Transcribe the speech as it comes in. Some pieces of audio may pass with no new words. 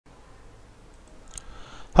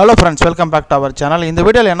Hello friends, welcome back to our channel. In the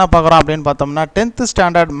video என்ன பார்க்கறோம் அப்படினு பார்த்தோம்னா 10th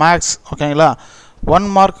standard maths ஓகேங்களா 1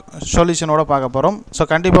 mark solution ஓட பார்க்க போறோம். சோ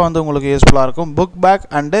கண்டிப்பா வந்து உங்களுக்கு யூஸ்ஃபுல்லா இருக்கும். book back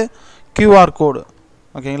and QR code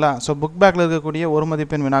ஓகேங்களா. சோ book backல இருக்கக்கூடிய ஒரு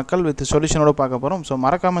மதிப்பெண் வினாக்கள் with solution ஓட பார்க்க போறோம். சோ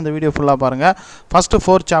மறக்காம இந்த வீடியோ ஃபுல்லா பாருங்க. first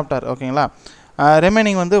 4 chapter ஓகேங்களா.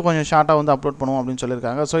 ரிமைனிங் வந்து கொஞ்சம் ஷார்ட்டா வந்து அப்லோட் பண்ணுவோம் அப்படினு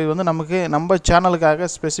சொல்லிருக்காங்க. சோ இது வந்து நமக்கு நம்ம சேனலுக்காக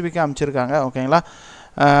ஸ்பெசிஃபிக்கா அமைச்சிருக்காங்க ஓகேங்களா.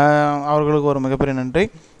 அவங்களுக்கு ஒரு மிகப்பெரிய நன்றி.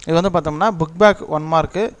 இது வந்து பார்த்தோம்னா book back 1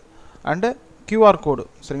 mark and QR கோடு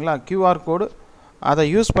சரிங்களா. QR கோடு அதை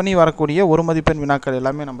யூஸ் பண்ணி வரக்கூடிய ஒரு மதிப்பெண் வினாக்கள்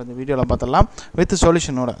எல்லாமே நம்ம இந்த வீடியோவில் பார்த்தலாம் வித்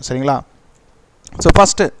சொல்யூஷனோட சரிங்களா. ஸோ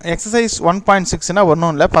ஃபஸ்ட்டு எக்ஸசைஸ் 1.6னா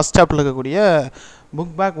ஒன்றும் இல்லை, ஃபஸ்ட் சாப்டரில் இருக்கக்கூடிய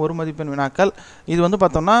புக் பேக் ஒரு மதிப்பெண் வினாக்கள். இது வந்து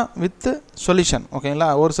பார்த்தோம்னா வித் சொல்யூஷன் ஓகேங்களா.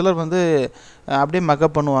 ஒரு சிலர் வந்து அப்படியே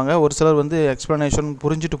மக்கப் பண்ணுவாங்க, ஒரு சிலர் வந்து எக்ஸ்ப்ளனேஷன்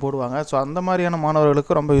புரிஞ்சுட்டு போடுவாங்க. ஸோ அந்த மாதிரியான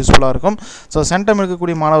மாணவர்களுக்கு ரொம்ப யூஸ்ஃபுல்லாக இருக்கும். ஸோ சென்டம்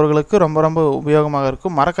இருக்கக்கூடிய மாணவர்களுக்கு ரொம்ப ரொம்ப உபயோகமாக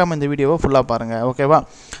இருக்கும். மறக்காமல் இந்த வீடியோவை ஃபுல்லாக பாருங்கள் ஓகேவா.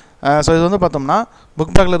 ஸோ இது வந்து பார்த்தோம்னா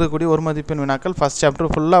புக் பேக்கில் இருக்கக்கூடிய ஒரு மதிப்பெண் வினாக்கள் ஃபஸ்ட்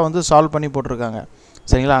சாப்டர் ஃபுல்லாக வந்து சால்வ் பண்ணி போட்டிருக்காங்க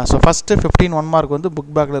சரிங்களா. ஸோ ஃபஸ்ட்டு 15 1 மார்க் வந்து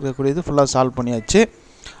புக் பேக்கில் இருக்கக்கூடியது ஃபுல்லாக சால்வ் பண்ணியாச்சு.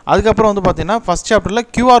 அதுக்கப்புறம் வந்து பார்த்தீங்கன்னா ஃபஸ்ட் சாப்டரில்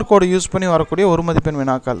QR கோடு யூஸ் பண்ணி வரக்கூடிய ஒரு மதிப்பெண்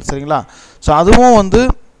வினாக்கள் சரிங்களா. ஸோ அதுவும் வந்து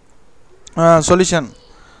சொல்யூஷன்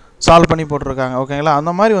சால்வ் பண்ணி போட்டிருக்காங்க ஓகேங்களா.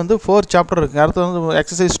 அந்த மாதிரி வந்து 4 சாப்டர் இருக்குது. அடுத்து வந்து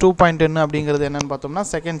எக்ஸசைஸ் 2.10 அப்படிங்கிறது என்னென்னு பார்த்தோம்னா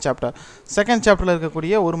செகண்ட் சாப்டரில்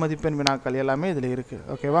இருக்கக்கூடிய ஒரு மதிப்பெண் வினாக்கள் எல்லாமே இதில் இருக்குது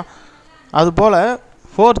ஓகேவா. அதுபோல்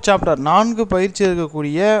 4 சாப்டர் 4 பயிற்சி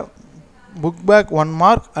இருக்கக்கூடிய book back 1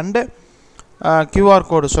 mark and QR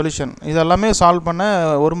code solution இதெல்லாமே சால்வ் பண்ண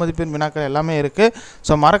ஒரு மதிப்பெண் வினாக்கள் எல்லாமே இருக்குது.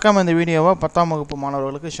 ஸோ மறக்காமல் இந்த வீடியோவை 10ஆம் வகுப்பு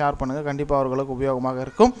மாணவர்களுக்கு ஷேர் பண்ணுங்கள், கண்டிப்பாக அவர்களுக்கு உபயோகமாக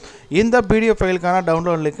இருக்கும். இந்த PDF ஃபைலுக்கான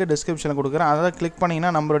டவுன்லோட் லிங்க் டிஸ்கிரிப்ஷனில் கொடுக்குறேன். அதை கிளிக்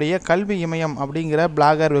பண்ணிங்கன்னா நம்மளுடைய கல்வி இமயம் அப்படிங்கிற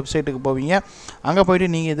பிளாகர் வெப்சைட்டுக்கு போவீங்க. அங்கே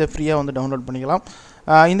போய்ட்டு நீங்கள் இதை ஃப்ரீயாக வந்து டவுன்லோட் பண்ணிக்கலாம்.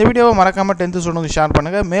 இந்த வீடியோவை மறக்காமல் 10th ஸ்டூடெண்ட்க்கு ஷேர்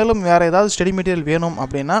பண்ணுங்கள். மேலும் வேறு ஏதாவது ஸ்டடி மெட்டீரியல் வேணும்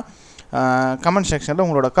அப்படின்னா கமெண்ட் செக்ஷனில்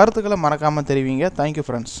உங்களோட கருத்துக்களை மறக்காமல் தெரிவிங்க. Thank you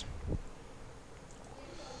friends.